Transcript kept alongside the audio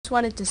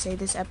just wanted to say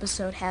this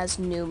episode has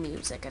new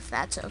music, if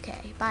that's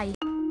okay. Bye.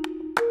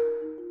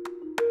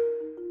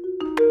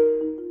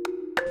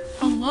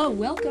 Hello,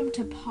 welcome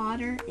to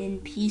Potter in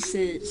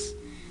Pieces.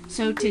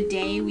 So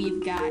today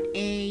we've got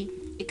a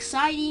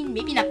exciting,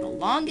 maybe not the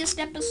longest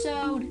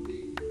episode,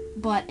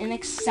 but an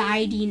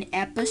exciting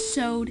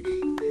episode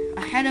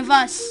ahead of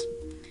us.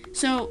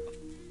 So,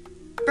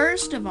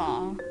 first of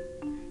all,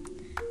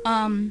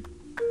 I'm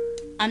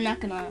not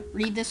gonna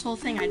read this whole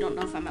thing. I don't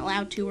know if I'm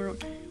allowed to or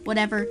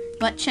whatever,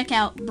 but check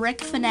out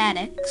Brick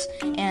Fanatics,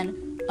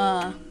 and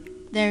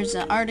there's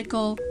an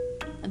article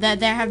that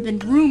there have been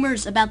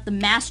rumors about the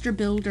Master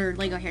Builder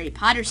Lego Harry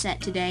Potter set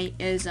today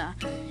is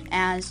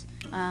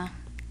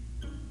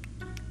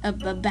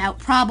about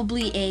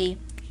probably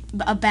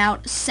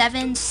about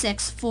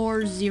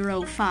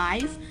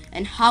 76405,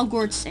 and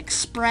Hogwarts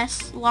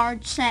Express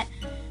large set,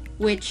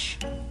 which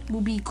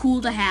will be cool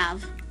to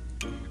have.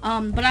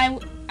 But I'm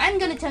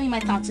gonna tell you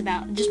my thoughts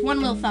about just one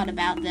little thought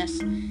about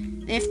this.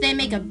 If they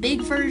make a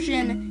big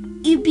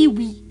version, it'd be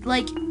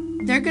like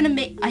they're gonna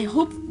make. I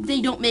hope they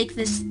don't make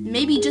this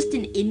maybe just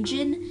an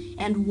engine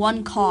and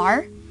one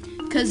car,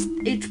 because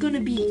it's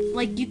gonna be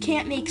like you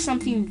can't make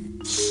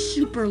something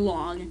super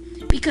long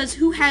because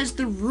who has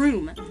the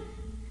room?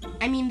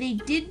 I mean, they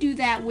did do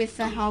that with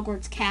the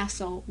Hogwarts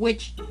Castle,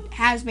 which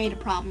has made a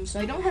problem. So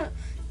I don't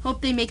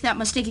hope they make that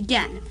mistake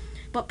again.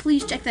 But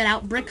please check that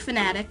out, Brick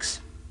Fanatics.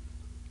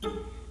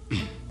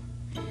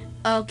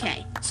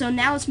 Okay, so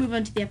now let's move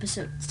on to the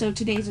episode. So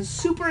today's a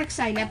super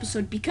exciting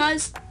episode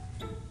because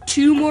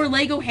 2 more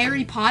Lego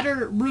Harry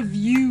Potter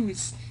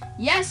reviews.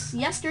 Yes,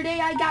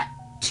 yesterday I got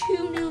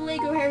 2 new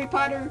Lego Harry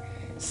Potter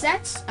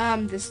sets.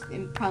 This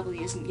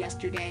probably isn't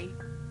yesterday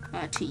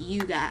to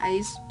you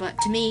guys, but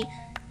to me,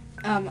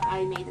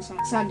 I made this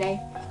on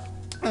Sunday.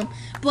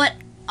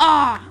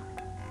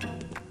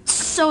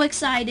 So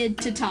excited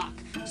to talk.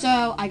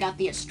 So I got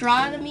the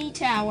Astronomy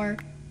Tower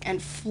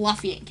and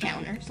Fluffy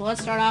Encounter. So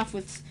let's start off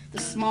with the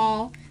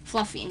small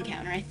Fluffy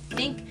Encounter. I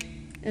think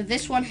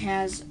this one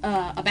has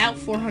about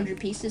 400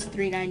 pieces,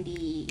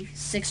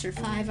 396 or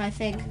 5, I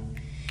think.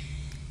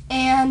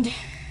 And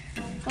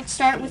let's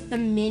start with the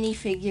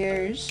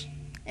minifigures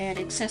and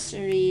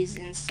accessories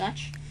and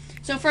such.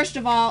 So first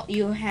of all,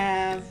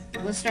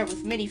 let's start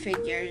with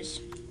minifigures.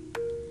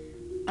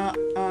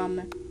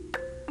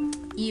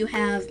 You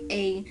have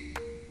a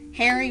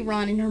Harry,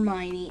 Ron, and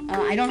Hermione.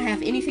 I don't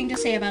have anything to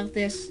say about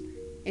this,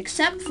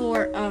 except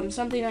for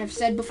something I've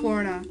said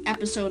before in an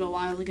episode a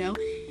while ago,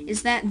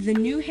 is that the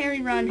new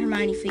Harry, Ron, and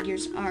Hermione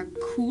figures are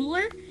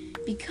cooler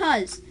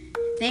because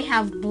they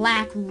have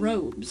black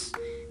robes.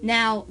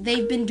 Now,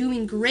 they've been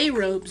doing gray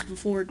robes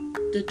before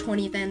the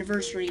 20th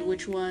anniversary,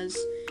 which was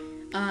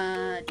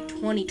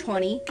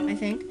 2020, I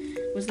think,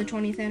 was the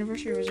 20th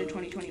anniversary, or was it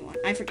 2021?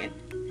 I forget.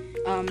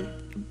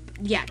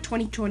 Yeah,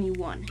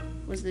 2021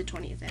 was the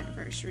 20th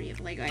anniversary of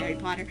Lego Harry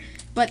Potter.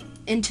 But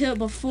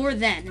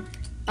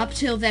up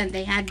till then,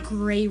 they had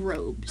gray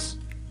robes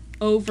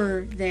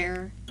over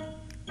their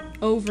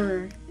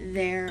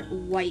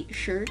white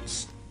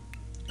shirts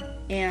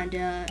and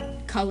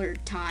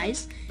colored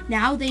ties.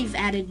 Now they've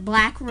added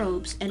black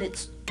robes, and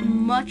it's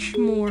much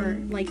more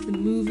like the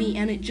movie,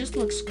 and it just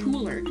looks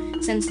cooler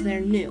since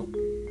they're new.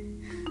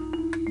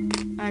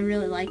 I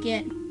really like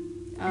it,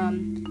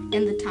 and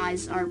the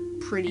ties are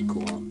pretty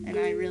cool, and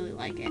I really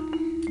like it.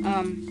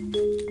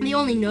 The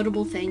only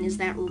notable thing is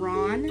that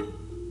Ron,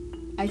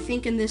 I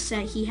think in this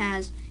set he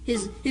has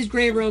his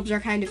gray robes are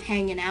kind of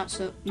hanging out,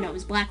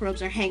 his black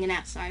robes are hanging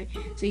out, so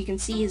you can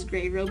see his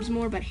gray robes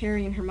more, but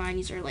Harry and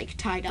Hermione's are like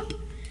tied up.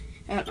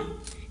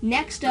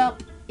 Next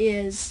up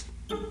is,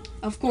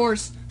 of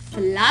course,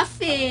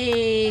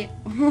 Fluffy!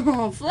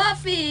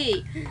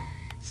 Fluffy!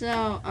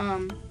 So,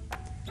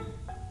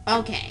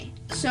 okay.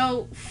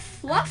 So,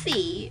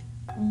 Fluffy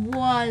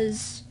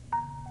was,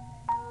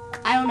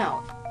 I don't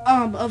know,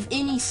 of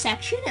any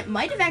section, it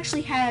might have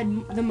actually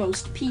had the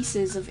most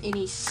pieces of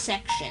any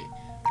section,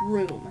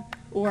 room,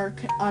 or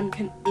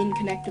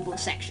inconnectable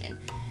section.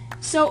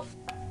 So,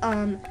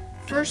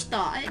 first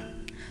thought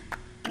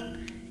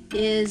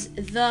is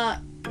the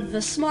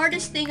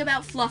smartest thing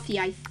about Fluffy,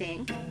 I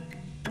think,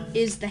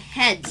 is the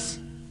heads.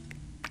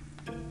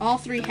 All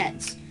 3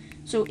 heads.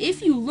 So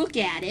if you look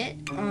at it,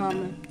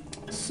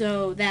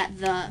 so that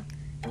the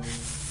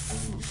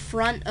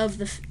front of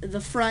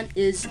the front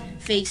is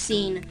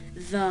facing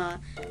the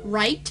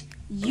right,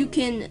 you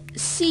can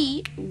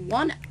see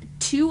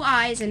 2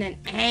 eyes and an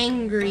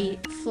angry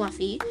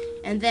Fluffy,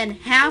 and then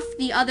half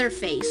the other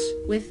face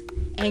with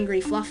angry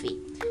Fluffy.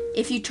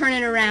 If you turn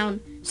it around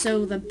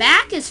so the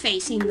back is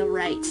facing the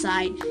right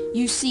side,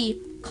 you see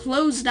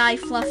closed eye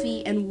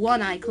Fluffy and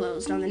 1 eye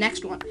closed on the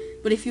next one.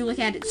 But if you look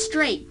at it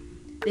straight,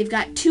 they've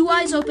got 2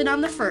 eyes open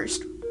on the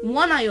first,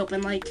 1 eye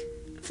open like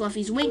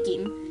Fluffy's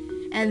winking,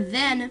 and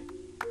then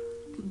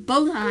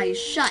both eyes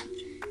shut.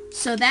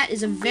 So that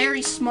is a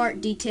very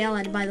smart detail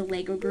added by the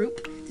Lego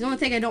group. The only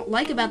thing I don't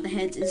like about the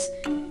heads is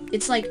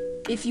it's like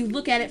if you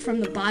look at it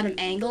from the bottom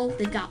angle,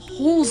 they've got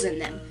holes in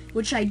them,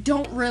 which I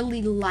don't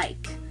really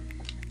like.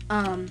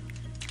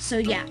 So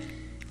yeah,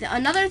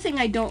 Another thing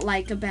I don't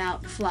like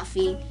about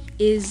Fluffy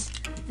is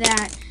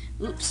that,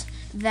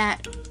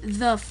 that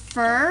the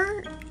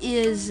fur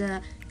is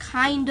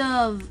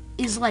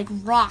is like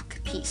rock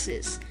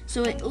pieces.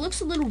 So it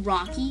looks a little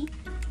rocky,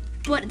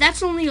 but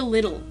that's only a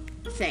little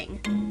thing.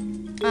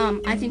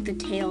 I think the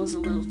tail is a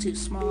little too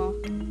small.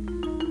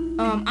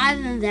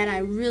 Other than that, I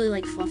really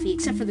like Fluffy,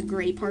 except for the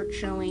gray parts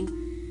showing.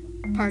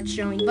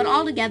 But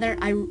altogether,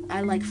 I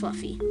like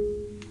Fluffy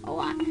a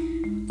lot.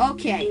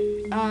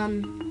 Okay,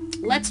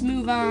 let's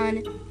move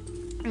on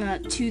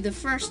to the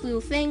first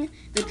little thing,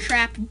 the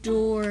trap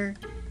door.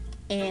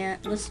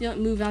 And let's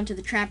move on to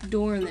the trap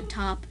door in the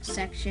top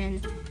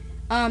section.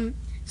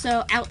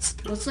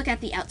 Let's look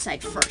at the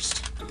outside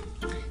first.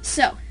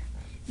 So,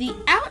 the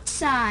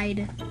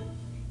outside,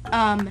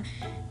 I'm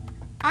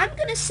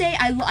gonna say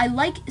I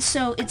like,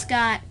 so it's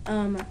got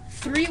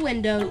 3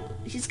 windows.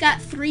 It's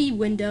got 3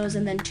 windows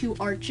and then 2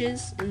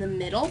 arches in the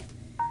middle.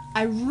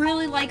 I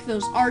really like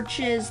those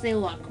arches. They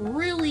look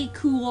really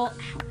cool.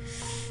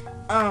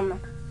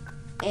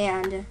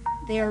 And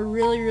they are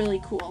really,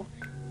 really cool.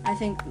 I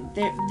think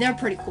they're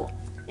pretty cool.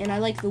 And I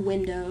like the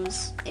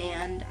windows,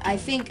 and I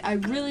think I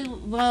really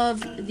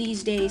love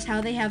these days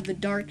how they have the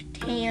dark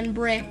tan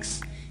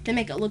bricks to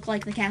make it look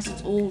like the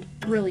castle's old.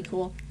 Really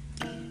cool.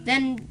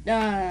 Then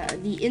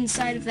the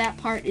inside of that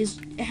part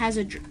has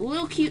a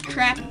little cute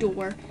trap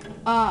door.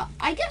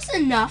 I guess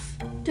enough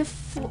to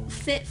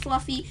fit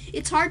Fluffy.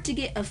 It's hard to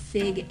get a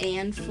Fig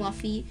and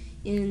Fluffy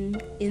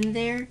in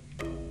there,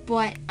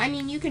 but I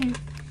mean you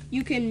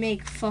can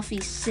make Fluffy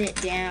sit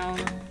down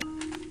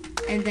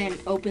and then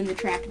open the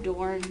trap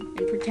door and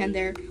pretend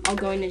they're all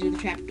going into the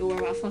trap door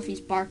while Fluffy's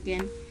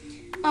barking.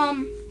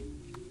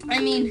 I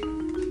mean,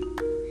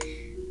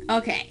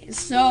 okay,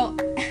 so,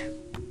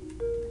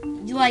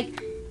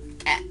 like,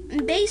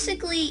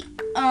 basically,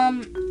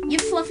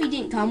 if Fluffy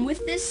didn't come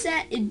with this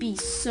set, it'd be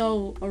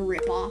so a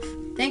ripoff.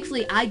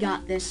 Thankfully, I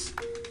got this.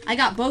 I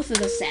got both of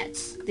the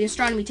sets. The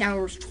Astronomy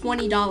Tower was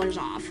 $20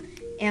 off,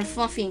 and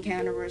Fluffy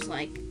Encounter was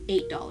like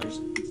 $8,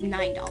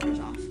 $9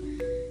 off.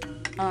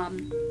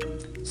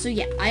 So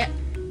yeah,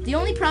 the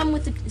only problem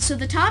with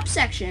the top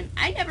section,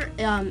 I never,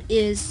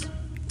 it's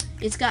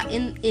got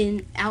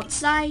in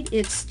outside,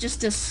 it's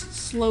just a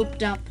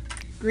sloped up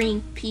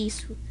green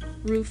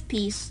roof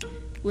piece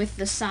with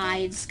the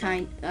sides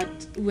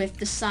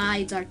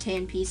are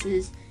tan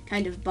pieces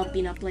kind of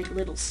bumping up like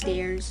little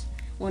stairs,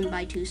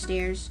 1x2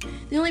 stairs.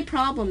 The only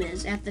problem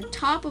is at the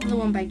top of the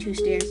 1x2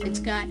 stairs, it's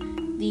got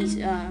these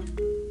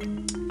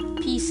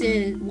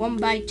pieces,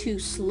 1x2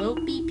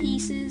 slopey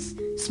pieces,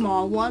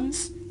 small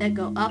ones that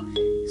go up.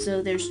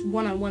 So there's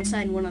one on one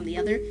side and one on the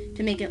other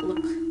to make it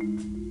look,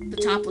 the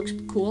top looks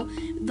cool.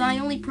 The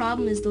only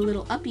problem is the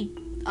little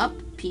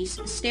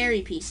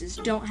stairy pieces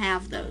don't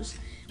have those,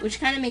 which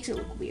kind of makes it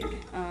look weird.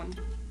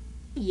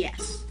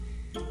 Yes.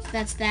 So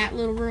that's that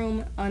little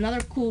room.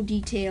 Another cool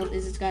detail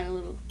is it's got a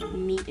little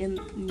meat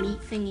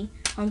thingy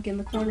hunk in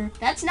the corner.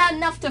 That's not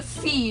enough to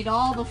feed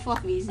all the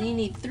Fluffies. You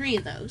need 3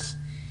 of those.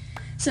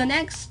 So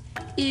next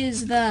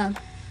is the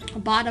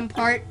bottom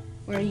part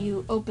where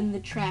you open the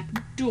trap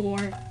door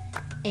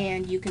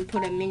and you can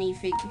put a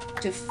minifig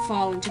to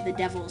fall into the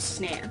devil's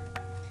snare.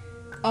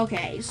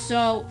 Okay,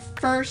 so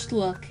first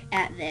look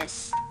at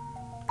this.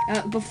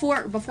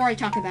 Before I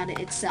talk about it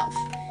itself.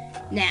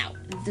 Now,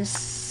 the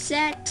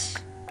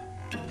set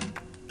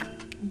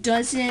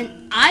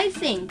doesn't, I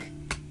think,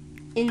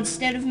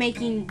 instead of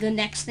making the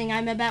next thing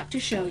I'm about to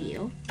show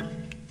you,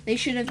 they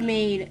should have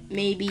made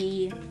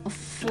maybe a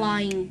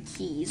flying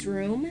keys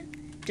room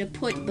to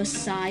put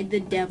beside the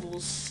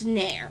devil's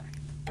snare.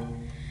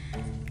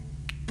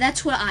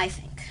 That's what I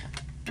think.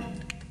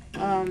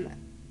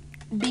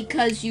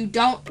 Because you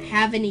don't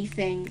have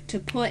anything to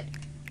put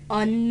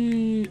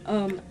on,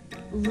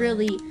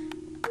 really,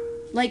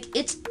 like,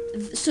 it's,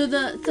 so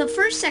the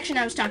first section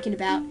I was talking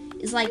about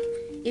is like,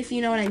 if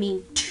you know what I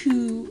mean,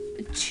 two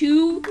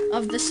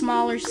of the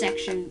smaller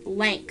section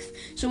length.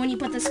 So when you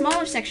put the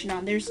smaller section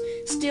on, there's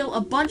still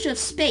a bunch of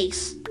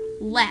space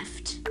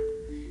left.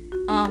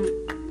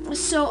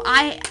 So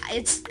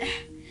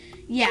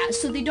yeah,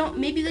 so they don't,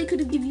 maybe they could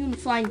have given you a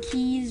flying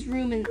keys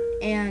room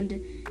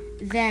and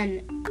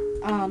then,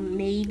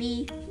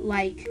 maybe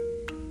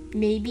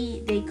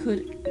they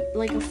could,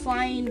 like a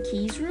flying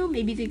keys room,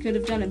 maybe they could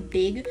have done a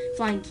big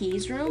flying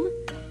keys room,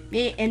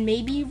 and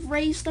maybe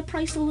raise the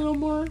price a little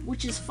more,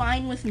 which is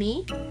fine with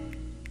me,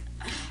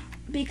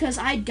 because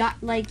I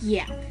got, like,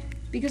 yeah,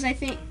 because I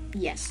think,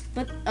 yes,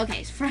 but,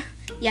 okay,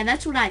 yeah,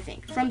 that's what I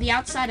think. From the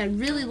outside, I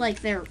really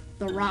like the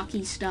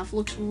rocky stuff,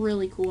 looks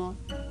really cool.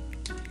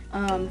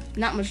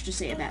 Not much to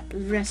say about the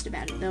rest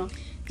about it, though.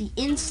 The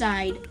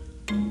inside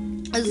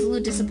is a little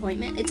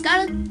disappointment. It's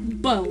got a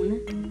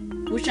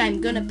bone, which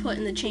I'm gonna put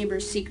in the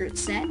Chamber's secret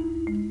set,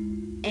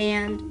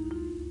 and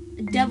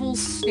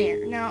Devil's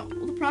Snare. Now,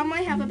 the problem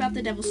I have about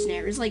the Devil's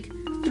Snare is like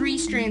 3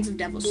 strands of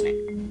Devil's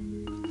Snare.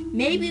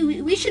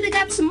 Maybe we should have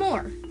got some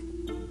more.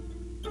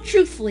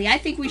 Truthfully, I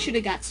think we should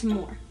have got some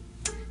more.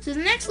 So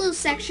the next little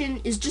section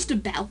is just a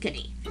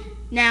balcony.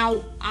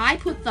 Now, I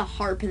put the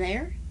harp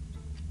there.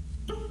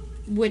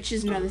 which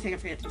is another thing I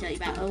forgot to tell you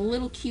about. A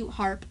little cute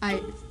harp.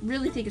 I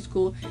really think it's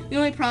cool. The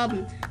only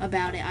problem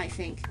about it, I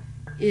think,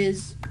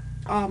 is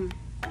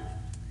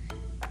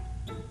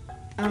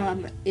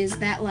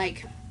that,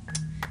 like,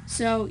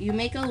 so you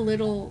make a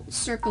little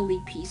circle-y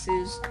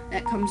pieces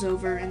that comes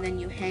over, and then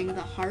you hang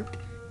the harp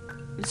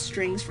with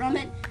strings from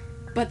it,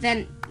 but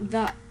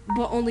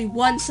only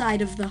one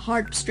side of the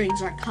harp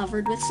strings are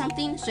covered with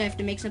something, so you have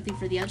to make something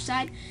for the other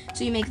side.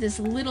 So you make this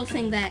little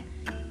thing that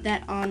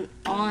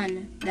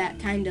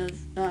kind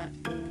of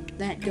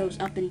that goes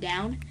up and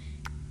down,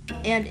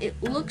 and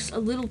it looks a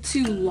little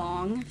too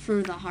long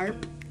for the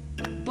harp,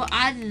 but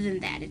other than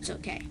that, it's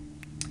okay.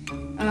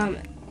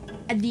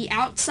 The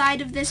outside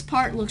of this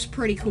part looks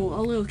pretty cool,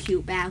 a little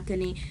cute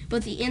balcony,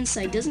 but the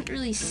inside doesn't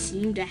really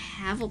seem to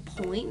have a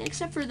point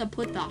except for to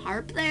put the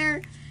harp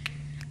there.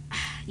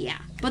 Yeah,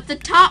 but the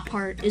top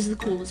part is the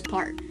coolest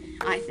part,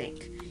 I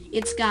think.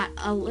 It's got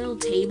a little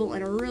table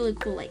and a really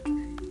cool, like,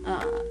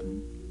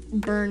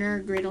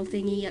 burner, griddle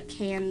thingy, a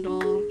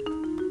candle,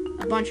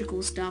 a bunch of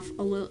cool stuff,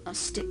 a little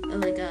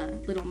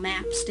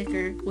map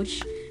sticker,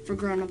 which for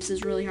grown-ups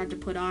is really hard to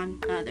put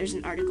on. There's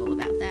an article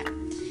about that.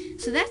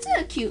 So that's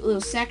a cute little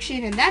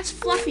section, and that's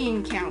Fluffy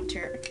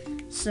Encounter.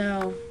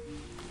 So,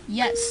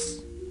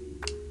 yes,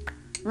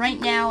 right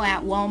now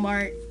at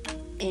Walmart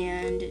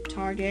and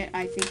Target,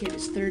 I think it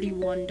is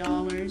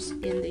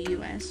 $31 in the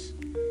U.S.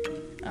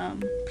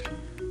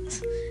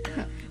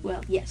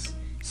 Well, yes.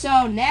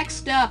 So,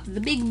 next up,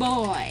 the big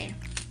boy,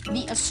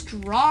 the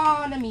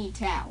Astronomy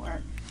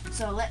Tower.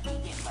 So, let me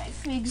get my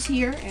figs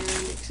here and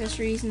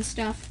accessories and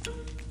stuff.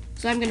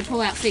 So, I'm going to pull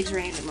out figs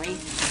randomly.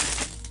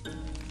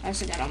 I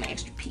also got all my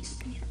extra pieces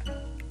in here.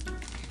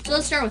 So,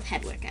 let's start with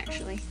Hedwig,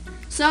 actually.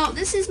 So,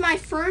 this is my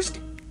first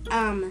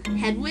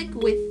Hedwig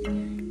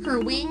with her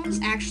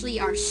wings actually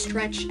are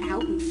stretched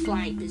out in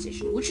flying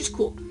position, which is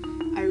cool.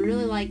 I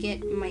really like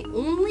it. My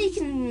only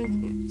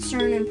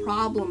concern and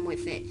problem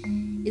with it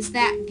is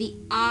that the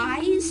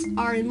eyes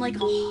are in like a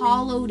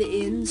hollowed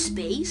in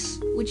space,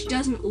 which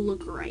doesn't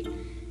look right.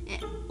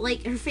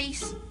 Like her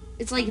face,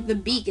 it's like the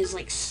beak is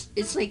like,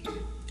 it's like,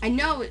 I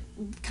know it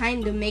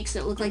kind of makes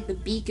it look like the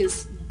beak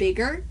is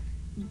bigger,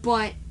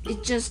 but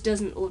it just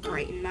doesn't look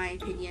right in my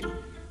opinion.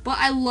 But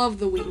I love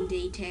the wing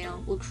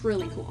detail. Looks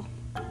really cool.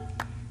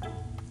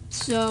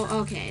 So,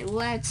 okay,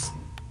 let's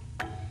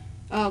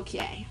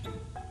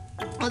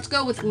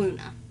go with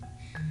Luna.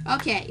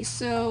 Okay,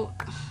 so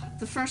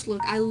the first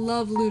look, I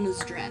love Luna's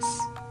dress.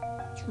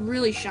 It's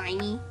really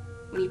shiny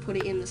when you put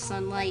it in the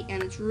sunlight,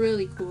 and it's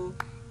really cool.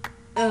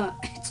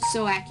 It's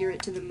so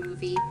accurate to the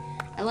movie.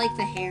 I like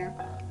the hair.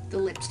 The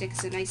lipstick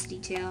is a nice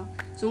detail.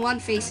 So one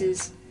face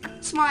is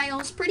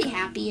smiles, pretty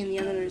happy, and the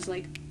other is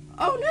like,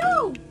 oh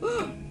no!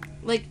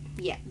 Like,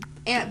 yeah.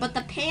 But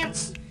the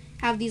pants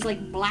have these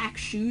like black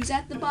shoes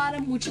at the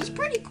bottom, which is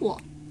pretty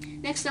cool.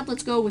 Next up,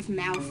 let's go with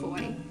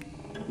Malfoy.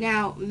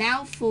 Now,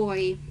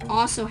 Malfoy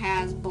also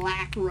has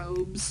black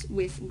robes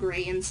with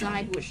gray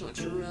inside, which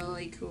looks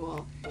really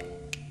cool.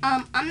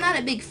 I'm not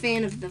a big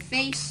fan of the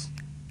face.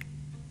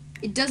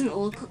 It doesn't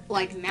look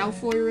like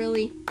Malfoy,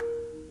 really.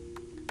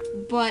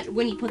 But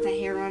when you put the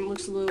hair on, it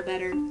looks a little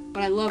better.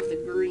 But I love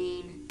the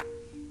green.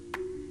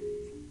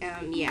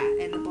 Yeah,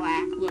 and the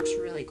black looks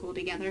really cool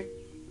together.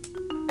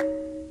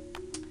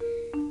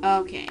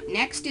 Okay,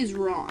 next is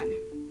Ron.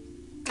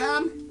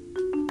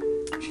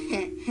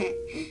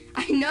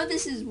 I know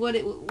this is what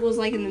it was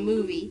like in the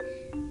movie,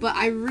 but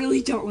I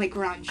really don't like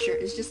Ron's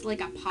shirt. It's just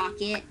like a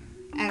pocket,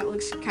 and it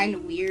looks kind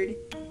of weird.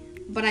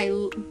 But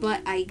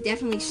I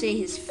definitely say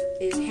his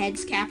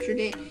head's captured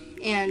it,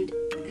 and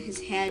his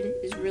head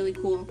is really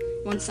cool.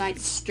 One side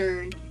is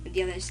stern, and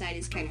the other side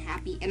is kind of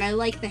happy. And I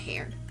like the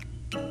hair.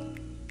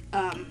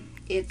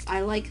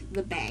 I like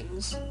the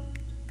bangs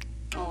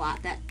a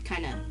lot that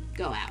kind of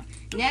go out.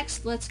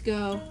 Next, let's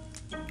go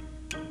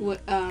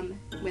with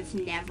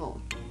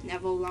Neville.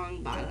 Neville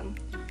Longbottom.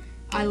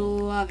 I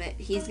love it.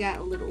 He's got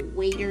a little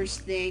waiter's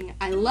thing.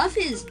 I love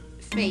his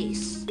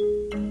face.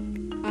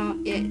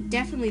 It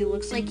definitely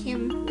looks like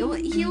him.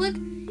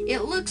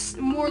 It looks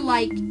more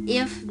like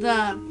if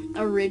the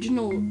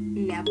original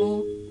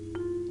Neville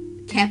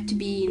kept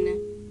being,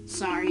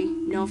 sorry,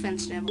 no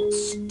offense Neville,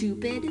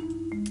 stupid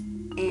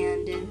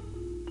and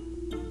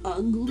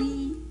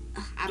ugly.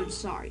 I'm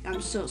sorry.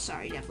 I'm so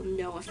sorry, Neville.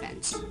 No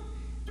offense.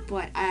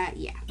 But,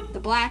 yeah. The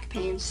black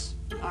pants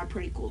are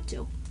pretty cool,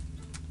 too.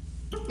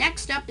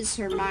 Next up is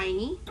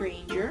Hermione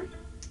Granger.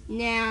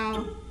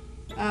 Now,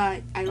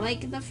 I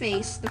like the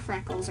face. The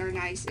freckles are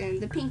nice. And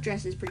the pink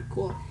dress is pretty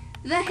cool.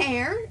 The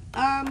hair,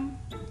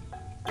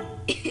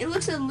 it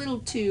looks a little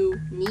too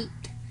neat.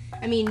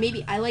 I mean,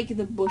 maybe I like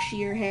the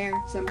bushier hair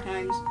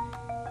sometimes.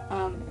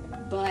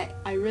 But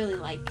I really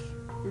like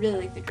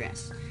the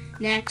dress.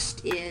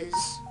 Next is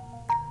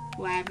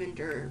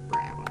Lavender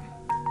Brown.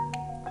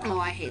 Oh,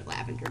 I hate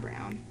Lavender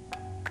Brown.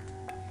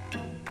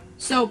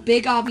 So,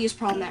 big obvious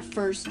problem at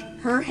first.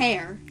 Her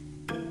hair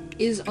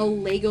is a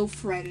Lego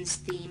Friends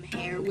theme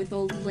hair with a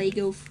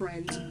Lego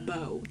Friends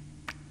bow.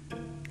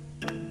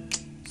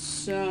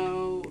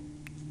 So,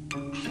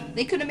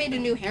 they could have made a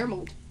new hair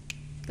mold.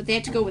 but they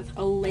had to go with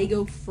a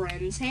Lego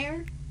Friends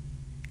hair.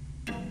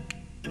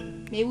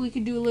 Maybe we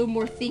could do a little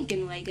more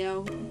thinking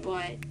Lego,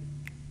 but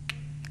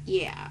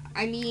yeah.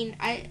 I mean,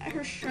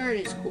 her shirt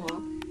is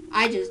cool.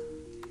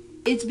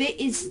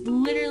 It's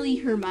literally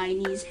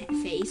Hermione's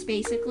face,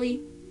 basically.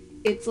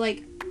 It's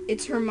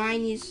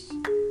Hermione's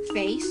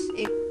face.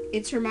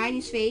 It's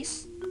Hermione's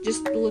face,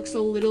 just looks a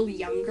little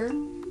younger.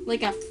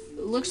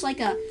 Looks like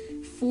a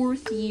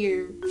fourth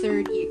year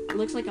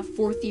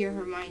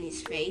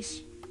Hermione's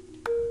face.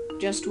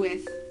 Just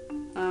with,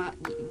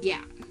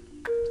 yeah.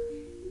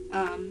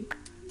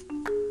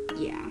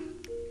 Yeah.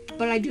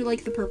 But I do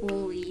like the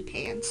purpley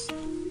pants.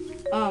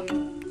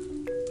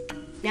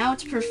 Now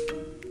it's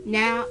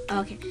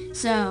okay,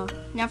 so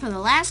now for the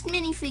last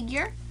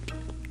minifigure,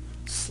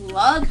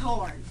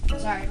 Slughorn.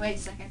 Sorry, wait a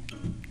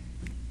second.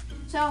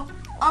 So,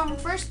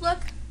 first look,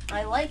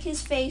 I like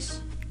his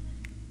face.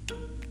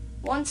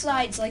 One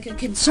side's like a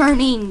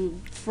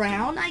concerning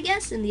frown, I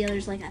guess, and the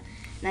other's like a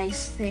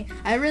nice thing.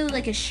 I really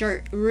like his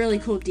shirt, really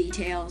cool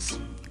details.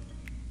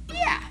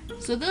 Yeah,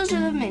 so those are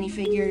the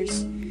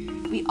minifigures.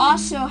 We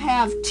also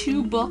have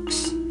 2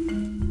 books.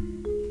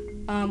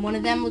 One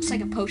of them looks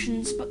like a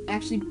potions book.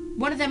 Actually,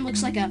 one of them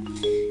looks like a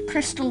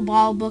crystal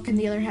ball book, and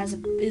the other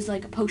is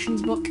like a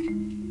potions book.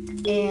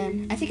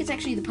 And I think it's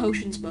actually the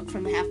potions book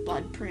from the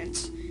Half-Blood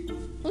Prince.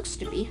 Looks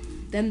to be.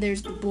 Then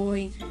there's the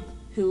boy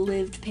who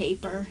lived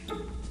paper.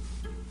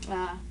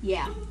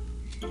 Yeah.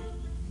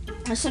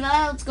 So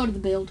now let's go to the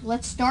build.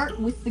 Let's start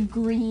with the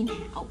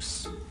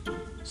greenhouse.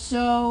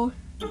 So,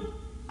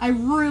 I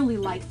really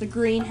like the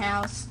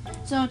greenhouse.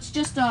 So it's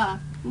just a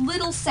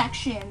little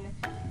section,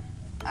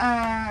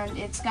 and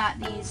it's got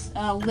these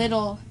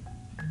little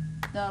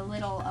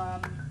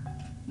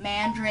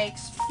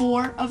mandrakes,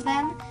 4 of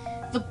them.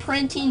 The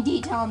printing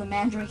detail on the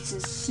mandrakes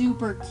is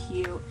super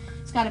cute.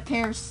 It's got a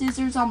pair of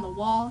scissors on the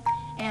wall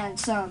and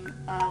some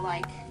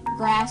like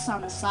grass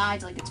on the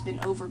sides, like it's been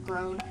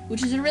overgrown,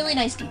 which is a really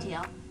nice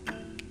detail.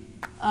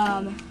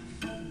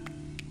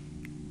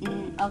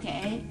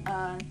 Okay.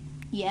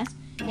 Yes.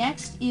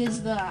 Next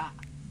is the,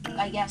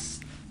 I guess,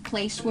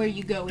 place where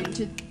you go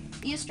into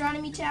the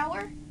astronomy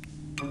tower.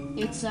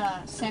 It's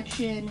a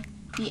section.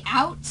 The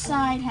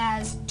outside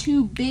has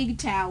 2 big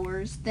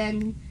towers,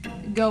 then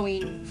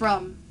going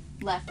from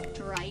left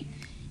to right.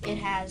 It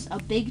has a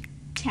big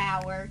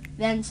tower,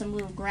 then some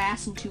little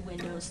grass and 2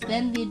 windows,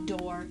 then the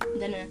door,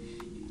 then a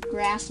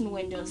grass and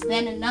windows,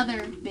 then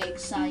another big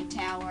side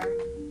tower.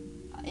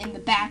 In the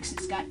backs,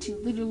 it's got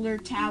 2 littler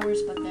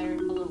towers, but they're a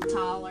little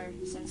taller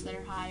since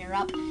they're higher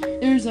up.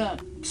 There's a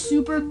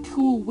super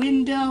cool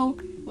window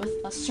with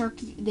a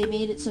circle. They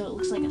made it so it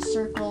looks like a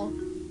circle,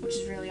 which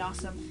is really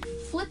awesome.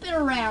 Flip it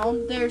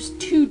around, there's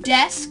 2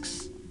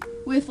 desks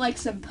with like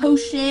some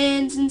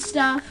potions and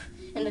stuff,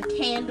 and a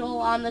candle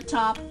on the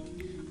top.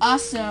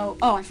 Also,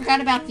 oh, I forgot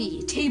about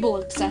the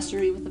table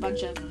accessory with a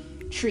bunch of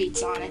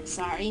treats on it.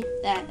 Sorry,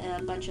 that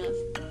a bunch of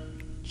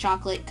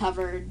chocolate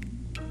covered.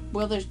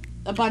 Well, there's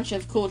a bunch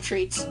of cool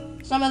treats.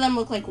 Some of them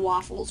look like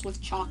waffles with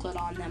chocolate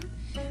on them.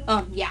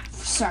 Yeah,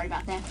 sorry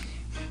about that.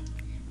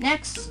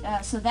 Next,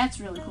 so that's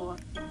really cool.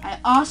 I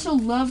also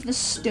love the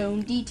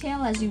stone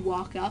detail as you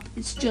walk up.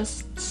 It's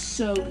just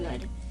so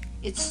good.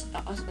 It's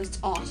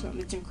awesome.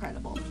 It's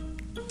incredible.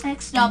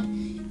 Next up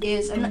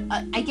is,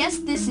 I guess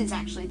this is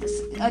actually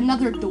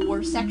another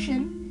door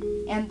section,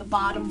 and the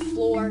bottom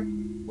floor,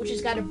 which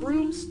has got a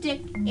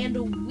broomstick and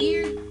a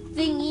weird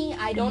thingy.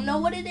 I don't know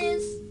what it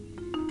is,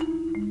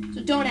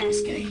 so don't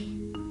ask me.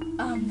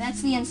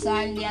 That's the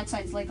inside, and the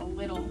outside's like a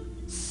little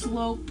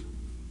slope.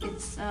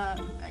 It's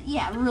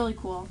yeah, really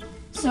cool.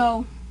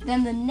 So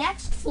then the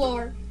next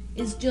floor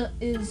is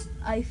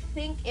I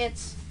think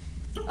it's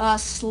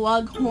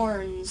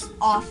Slughorn's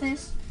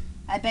office.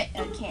 I bet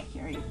I can't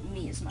hear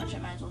me as much. I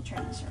might as well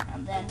turn this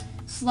around. Then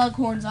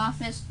Slughorn's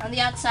office. On the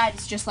outside,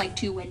 it's just like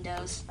 2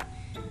 windows.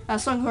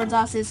 Slughorn's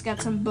office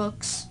got some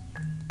books,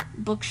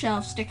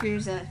 bookshelf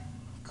stickers, a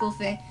cool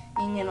thing,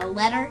 and a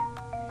letter.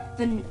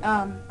 Then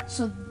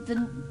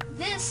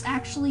this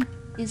actually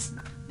is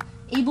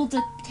able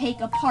to take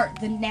apart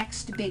the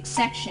next big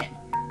section,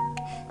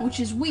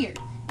 which is weird.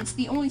 It's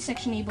the only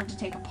section able to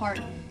take apart.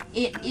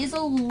 It is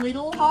a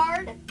little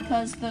hard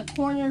because the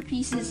corner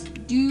pieces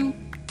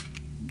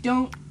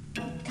don't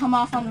come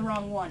off on the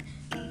wrong one.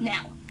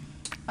 Now,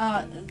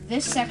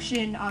 this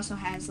section also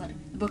has, like,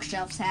 the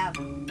bookshelves have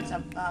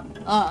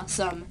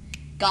some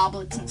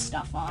goblets and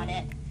stuff on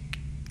it.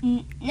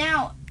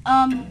 Now,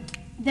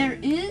 there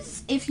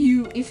is, if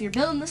you're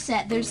building the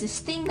set, there's this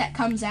thing that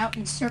comes out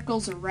and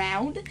circles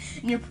around,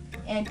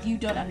 and you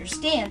don't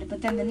understand.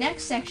 But then the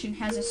next section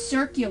has a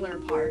circular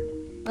part,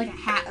 like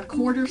a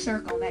quarter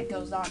circle that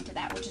goes on to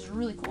that, which is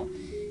really cool.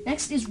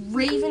 Next is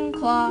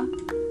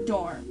Ravenclaw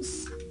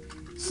dorms.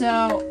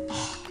 So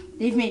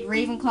they've made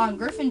Ravenclaw and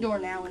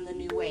Gryffindor now in the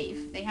new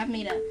wave. They have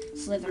made a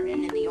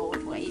Slytherin in the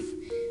old wave,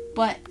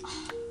 but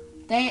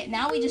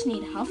now we just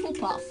need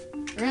Hufflepuff,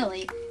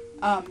 really.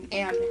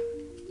 And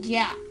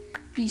yeah.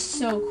 Be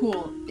so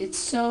cool. It's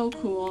so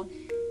cool.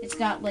 It's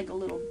got like a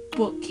little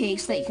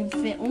bookcase that you can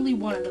fit only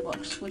one of the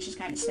books, which is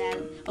kind of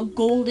sad. A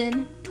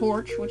golden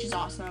torch, which is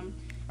awesome.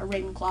 A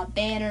Ravenclaw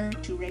banner,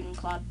 2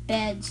 Ravenclaw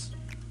beds,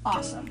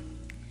 awesome.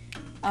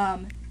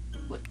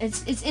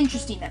 It's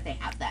interesting that they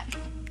have that,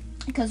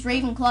 because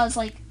Ravenclaw is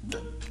like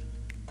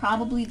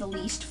probably the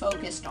least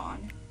focused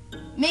on.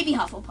 Maybe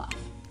Hufflepuff,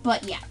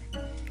 but yeah.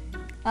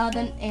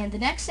 And the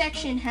next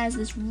section has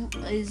this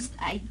is,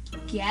 I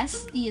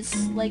guess,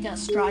 like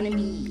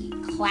astronomy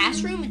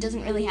classroom. It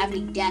doesn't really have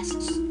any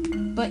desks,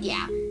 but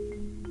yeah.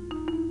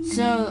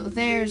 So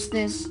there's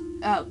this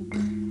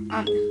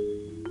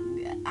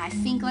I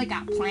think like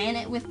a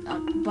planet with a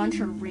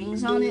bunch of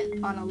rings on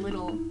it on a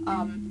little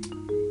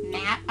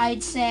mat,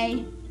 I'd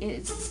say.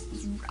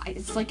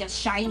 It's like a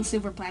shiny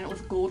silver planet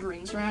with gold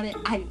rings around it.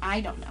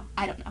 I don't know.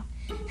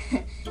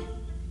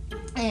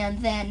 And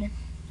then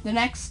the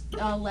next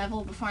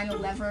level, the final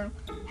level,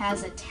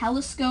 has a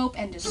telescope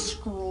and a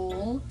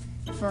scroll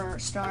for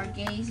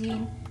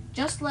stargazing,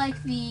 just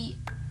like the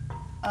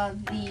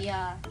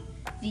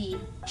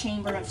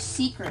Chamber of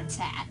Secrets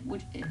had,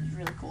 which is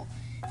really cool.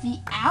 The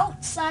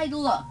outside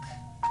look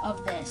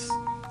of this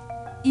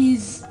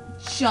is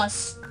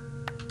just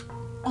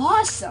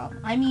awesome.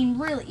 I mean,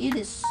 really, it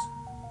is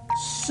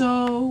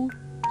so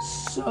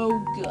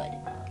good.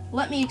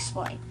 Let me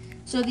explain.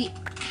 So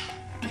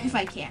if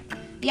I can,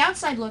 the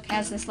outside look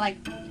has this like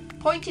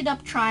pointed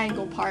up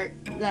triangle part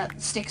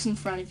that sticks in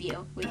front of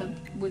you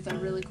with a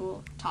really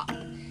cool top,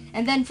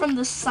 and then from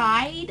the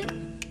side,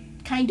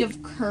 kind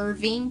of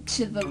curving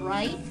to the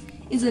right,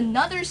 is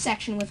another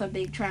section with a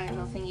big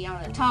triangle thingy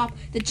on the top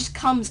that just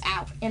comes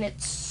out, and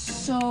it's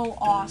so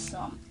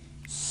awesome,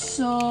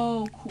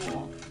 so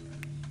cool.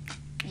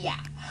 Yeah,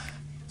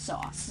 so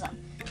awesome.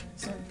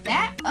 So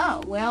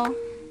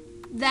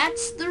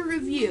that's the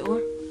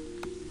review.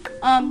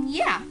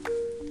 Yeah.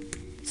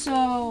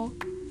 So,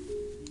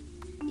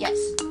 yes.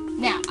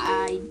 Now,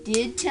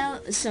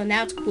 so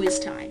now it's quiz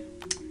time.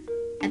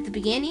 At the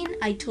beginning,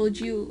 I told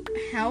you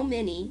how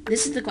many,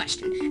 this is the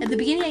question. At the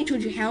beginning, I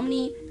told you how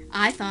many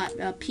I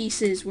thought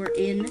pieces were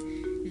in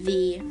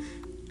the,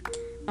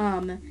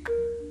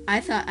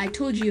 I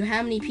told you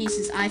how many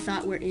pieces I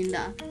thought were in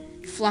the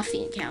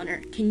Fluffy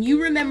encounter. Can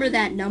you remember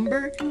that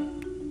number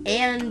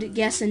and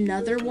guess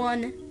another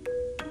one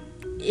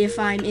if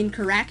I'm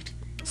incorrect?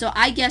 So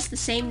I guessed the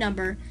same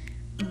number,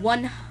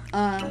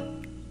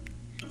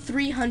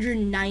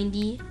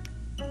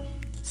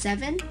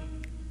 397?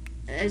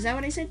 Is that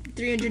what I said?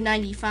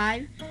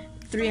 395?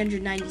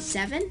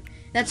 397?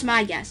 That's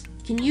my guess.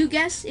 Can you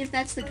guess if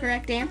that's the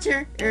correct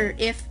answer? Or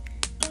if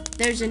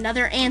there's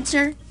another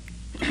answer?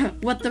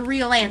 What the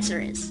real answer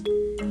is?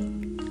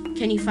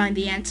 Can you find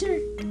the answer?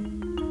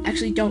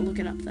 Actually, don't look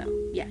it up, though.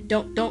 Yeah,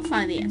 don't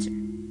find the answer.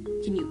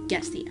 Can you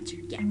guess the answer?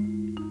 Yeah.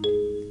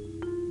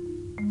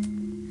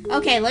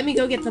 Okay, let me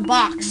go get the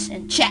box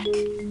and check.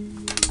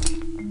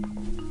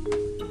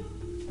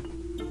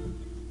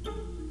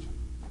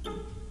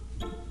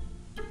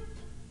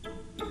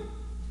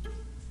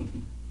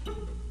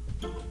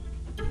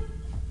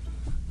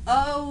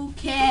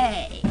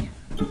 Okay,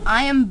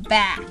 I am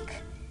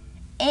back,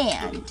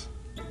 and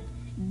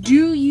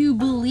do you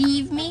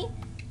believe me?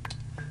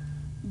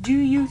 Do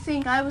you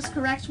think I was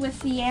correct with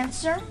the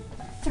answer,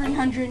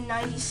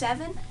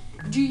 397?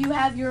 Do you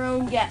have your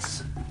own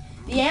guess?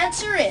 The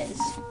answer is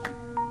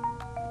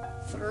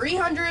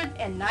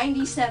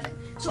 397.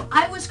 So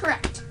I was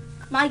correct.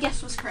 My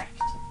guess was correct.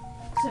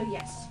 So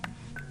yes.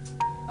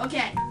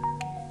 Okay.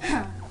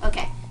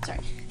 Okay,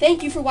 sorry.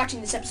 Thank you for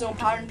watching this episode of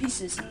Potter in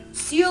Pieces.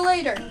 See you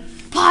later.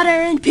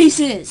 Potter in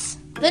Pieces.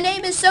 The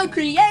name is so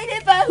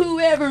creative, but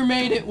whoever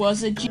made it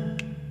was a genius.